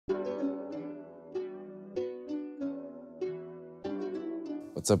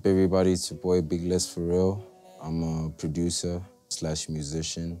What's up, everybody? It's your boy BLFR. I'm a producer /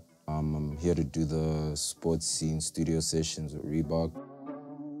 musician. I'm here to do the sports scene studio sessions with Reebok.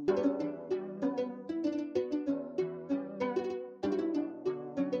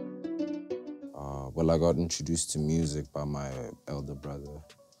 Well, I got introduced to music by my elder brother.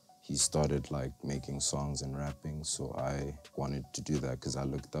 He started like making songs and rapping, so I wanted to do that because I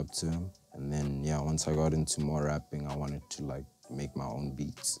looked up to him. And then, yeah, once I got into more rapping, I wanted to like make my own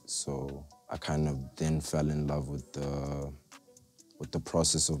beats. So I kind of then fell in love with the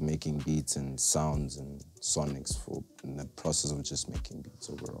process of making beats and sounds and sonics in the process of just making beats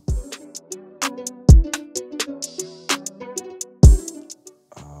overall.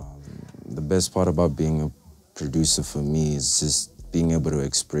 The best part about being a producer for me is just being able to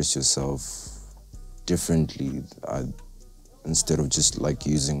express yourself differently. Instead of just like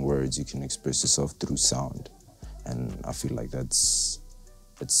using words, you can express yourself through sound. And I feel like it's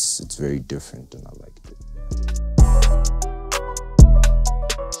very different and I liked it.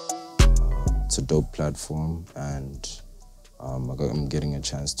 It's a dope platform and I'm getting a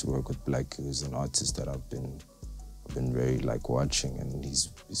chance to work with Blxckie, who's an artist that I've been very like watching, and he's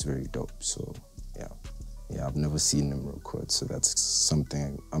very dope. So yeah, I've never seen him record, so that's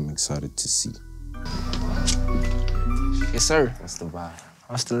something I'm excited to see. Yes, sir. What's the vibe?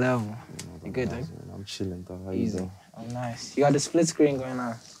 What's the level? You good, dude? I'm chilling, though. How Easy. you doing? Oh, nice. You got the split screen going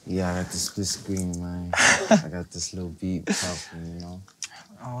on. Yeah, I got the split screen, man. I got this little beat popping, you know.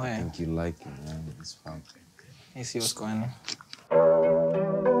 Oh, yeah. I think you like it, man. It's popping. Let's see what's going on.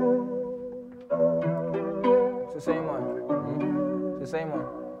 It's the same one. It's the same one.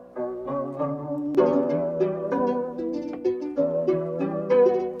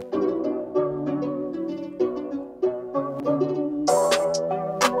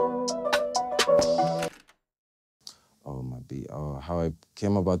 Oh, my beat. Oh, how I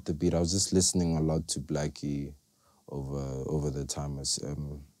came about the beat, I was just listening a lot to Blxckie over the time. I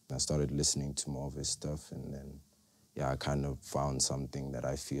started listening to more of his stuff, and then, yeah, I kind of found something that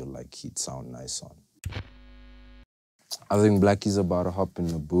I feel like he'd sound nice on. I think Blxckie's about to hop in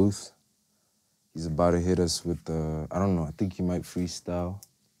the booth. He's about to hit us with I don't know, I think he might freestyle,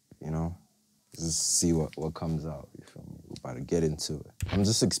 you know? Just see what comes out, you feel me? We're about to get into it. I'm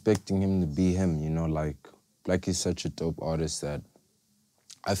just expecting him to be him, you know? Like, Blxckie's such a dope artist that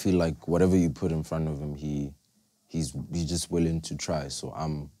I feel like whatever you put in front of him, he's just willing to try. So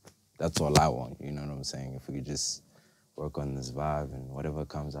that's all I want, you know what I'm saying? If we could just work on this vibe and whatever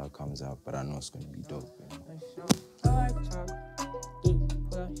comes out, comes out. But I know it's gonna be dope, you know?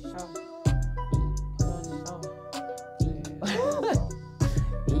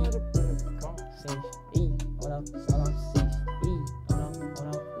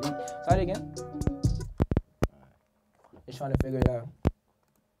 Start it again. Just trying to figure it out.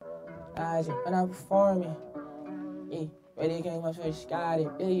 I just when I'm performing, yeah, ready came up so sky, they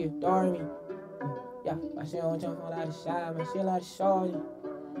really adore me. Yeah, I still don't jump on out of side, man, still out of shorty.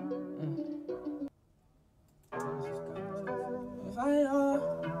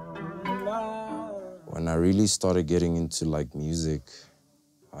 When I really started getting into like music,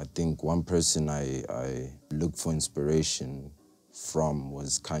 I think one person I looked for inspiration from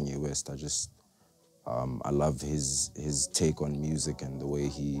was Kanye West. I love his take on music and the way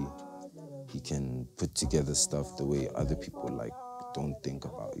he can put together stuff the way other people like don't think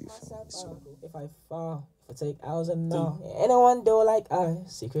about, you feel me? So if I fall, if I take hours and no, anyone do like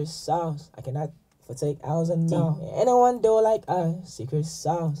secret sauce. I cannot. If I take hours and no, anyone do like secret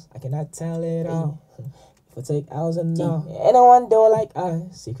sauce. I cannot tell it all. If I take hours and no, anyone do like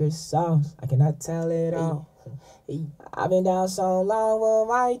secret sauce. I cannot tell it all. I've been down so long with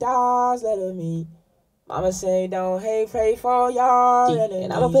my dogs, letting me. Mama say don't hate, pray for y'all,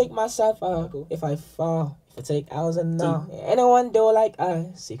 and I'ma pick myself up if I fall. If I take hours and no, anyone do like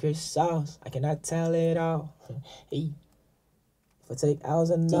secret sauce. I cannot tell it all. If I take hours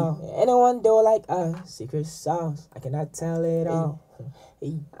and no, anyone do like secret sauce. I cannot tell it all.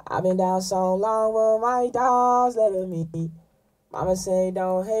 I've been down so long with my dogs, letting me. Mama say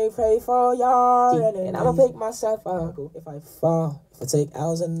don't hate, pray for y'all, and I'ma pick myself up if I fall. If I take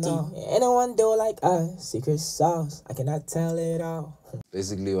hours and no, anyone do like secret sauce. I cannot tell it all.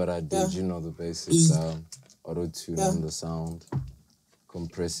 basically what I did, you know, the basic sound, auto-tune on the sound,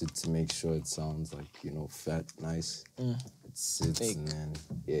 compress it to make sure it sounds like, you know, fat, nice. It sits, and then,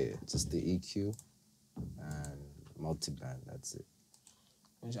 yeah, just the EQ and multiband, that's it.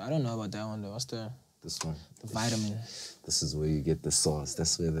 I don't know about that one though. What's this one? The vitamin. This is where you get the sauce.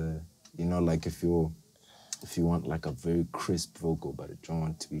 That's where you know, like if you want like a very crisp vocal, but you don't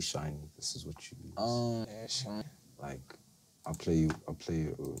want it to be shiny, this is what you use. Yeah, sure. Like I'll play you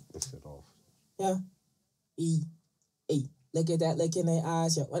with it off. Yeah. Look at that look in their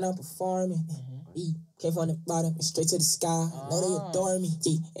eyes, yeah, when I'm performing. Came from the bottom and straight to the sky. I know they adore me.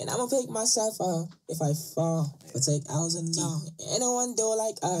 And I'ma pick myself up if I fall. If I take hours and all. Anyone do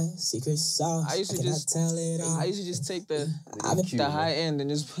like us, secret sauce. I used to just take the high end and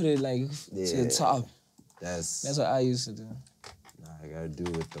just put it like to the top. That's what I used to do. Nah, I gotta do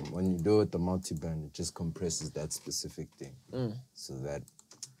it with them. When you do it with the multi-band, it just compresses that specific thing. So that,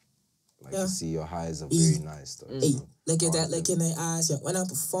 like, you see your highs are very nice, though. Look at that look in their eyes, yeah, when I'm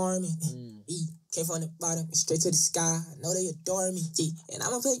performing. Came from the bottom and straight to the sky. I know they adore me. And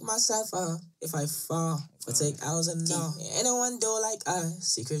I'ma pick myself up if I fall. If I take hours and all. Anyone do like us,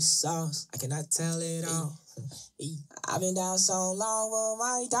 secret sauce. I cannot tell it all. I've been down so long with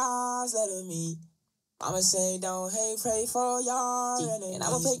my dogs, let them meet. Mama say don't hate, pray for y'all. And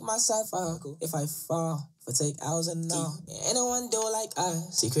I'ma pick myself up if I fall. If I take hours and all. Anyone do like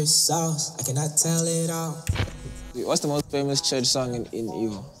us, secret sauce. I cannot tell it all. What's the most famous church song in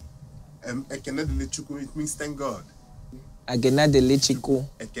Igbo? Ekene Delechukwu, it means thank God. Ekene Delechukwu.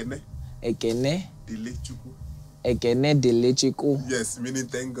 Ekene Delechukwu. Yes, meaning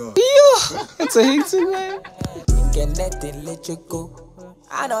thank God. That's a hit too, man. Ekene Delechukwu.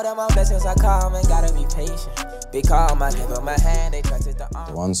 I know that my blessings are coming, gotta be patient. Be calm, I give them a hand, they trusted the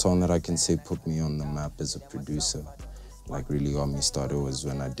arm. The one song that I can say put me on the map as a producer, like really got me started, was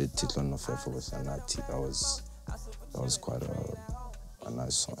when I did Titlo Nofefa with Anati. That was quite a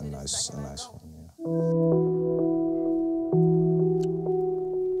nice one, yeah.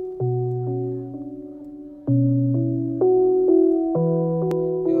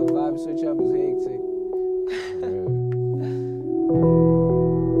 Your vibe switch up is hectic.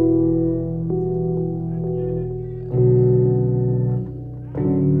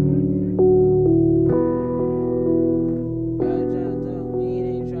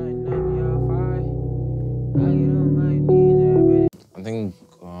 I think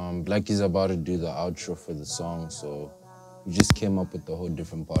Blxckie's about to do the outro for the song, so we just came up with a whole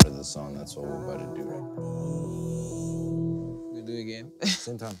different part of the song. That's what we're about to do right now. We'll do it again.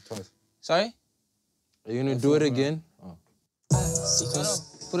 Same time, twice. Sorry? Are you gonna do it again? Oh. No,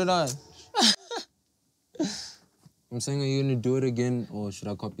 put it on. I'm saying, are you gonna do it again, or should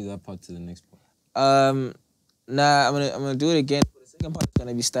I copy that part to the next part? Nah, I'm gonna do it again. The second part is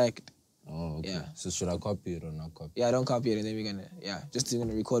gonna be stacked. Oh, okay. Yeah. So should I copy it or not copy? Yeah, don't copy it, and then we're gonna just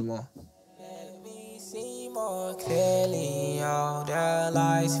gonna record more. Let me see more clearly, all the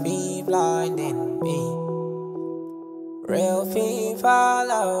lights be blinding me. Real people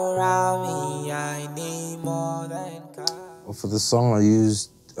around me, I need more than God. Well, for the song, I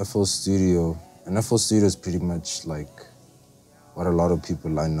used FL Studio, and FL Studio is pretty much like what a lot of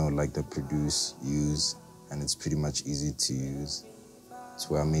people I know like that produce use, and it's pretty much easy to use. That's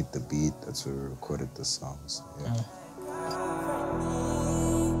where I made the beat. That's where we recorded the song. So, yeah.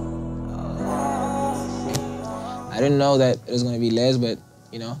 I didn't know that it was gonna be Les, but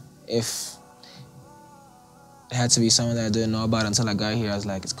you know, if it had to be someone that I didn't know about until I got here, I was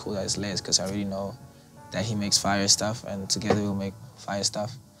like, it's cool that it's Les, because I already know that he makes fire stuff, and together we'll make fire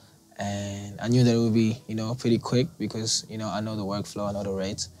stuff. And I knew that it would be, you know, pretty quick because, you know, I know the workflow, I know the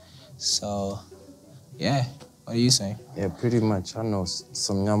rates. So, yeah. What are you saying? Yeah, pretty much. I know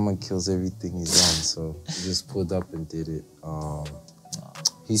some Nyama kills everything he's on, so he just pulled up and did it.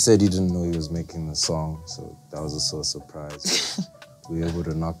 He said he didn't know he was making the song, so that was also a surprise. We were able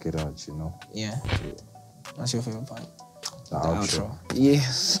to knock it out, you know? Yeah. What's your favorite part? The outro.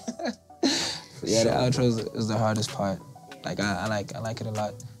 Yes. Yeah, sure. The outro is the hardest part. Like, I like it a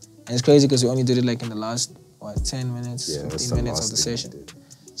lot. And it's crazy because we only did it like in the last, 10 minutes, 15 minutes of the session.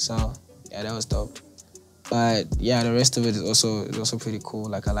 So, yeah, that was dope. But yeah, the rest of it is also pretty cool.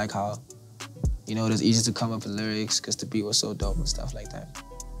 Like, I like how, you know, it was easy to come up with lyrics because the beat was so dope and stuff like that.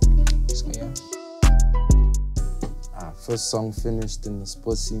 So yeah. First song finished in the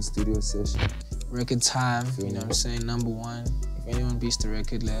Sportscene studio session. Record time, you know what I'm saying? #1. If anyone beats the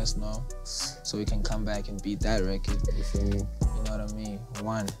record, let us know so we can come back and beat that record. You feel me? You know what I mean?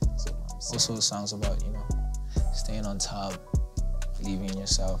 1. Also songs about, you know, staying on top, believing in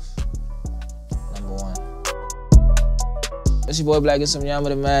yourself. #1. It's your boy Blxckie, some Yama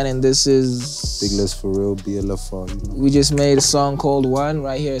the man, and this is Big Less For Real, BLFR, you know. We just made a song called 1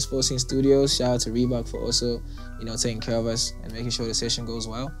 right here at Sportscene Studios. Shout out to Reebok for also, you know, taking care of us and making sure the session goes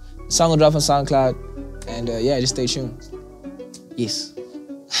well. The song will drop on SoundCloud, and yeah, just stay tuned. Yes.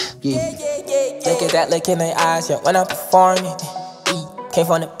 Yeah. Look at that look in their eyes, yeah, when I'm performing. Came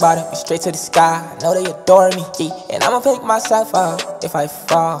from the bottom, straight to the sky. I know they adore me, and I'ma pick myself up if I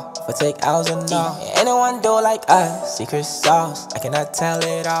fall. If for take hours and all. Anyone do like us, secret sauce, I cannot tell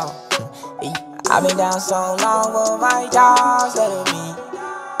it all. I've been down so long with my dogs, let it be.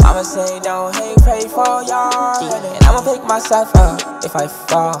 Mama say don't hate, pray for y'all. And I'ma pick myself up if I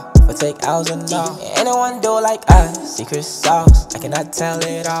fall, for take hours and all. Anyone do like us, secret sauce, I cannot tell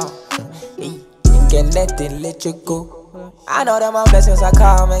it all. Can't let it let you go. I know that my blessings are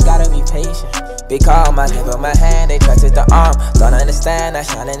coming, gotta be patient. Big call, my neighbor, my hand, they try to the arm. Don't understand, I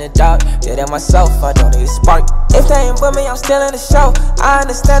shine in the dark. Did it myself, I don't need a spark. If they ain't with me, I'm still in the show. I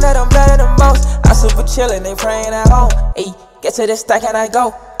understand that I'm better than most. I'm super chillin', they praying at home. Ayy, get to this stack and I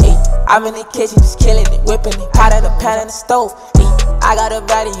go. Ayy, I'm in the kitchen just killing it, whipping it, hot in the pan in the stove. Ayy, I got a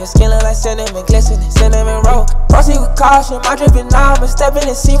body, your skin look like cinnamon, glistening, cinnamon roll. Proceed with caution, my dripping arm, and step in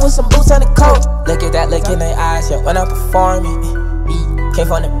the scene with some boots on the coat. Look at that look in their eyes, yeah, when I'm performing. Came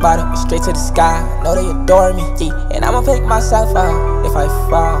from the bottom, straight to the sky, know they adore me. And I'ma pick myself up if I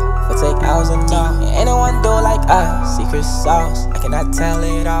fall, for take hours and all. Anyone do like us, secret sauce, I cannot tell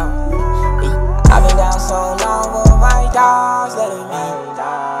it all. I've been down so long with my dogs, let it be.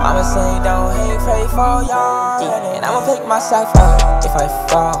 Mama say don't hate, pray for y'all. And I'ma pick myself up if I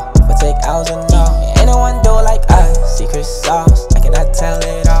fall, for take hours and all. Anyone do like us, secret sauce, I cannot tell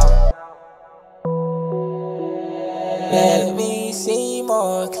it all. Let me see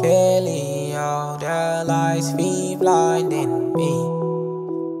more clearly, all the lights be blinding me.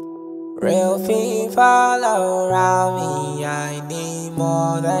 Real people around me, I need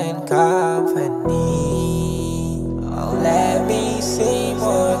more than company. Oh, let me see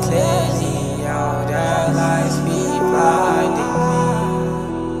more clearly, all the lights be blinding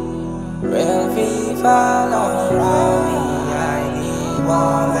me. Real people around me, I need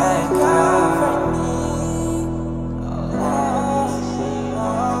more than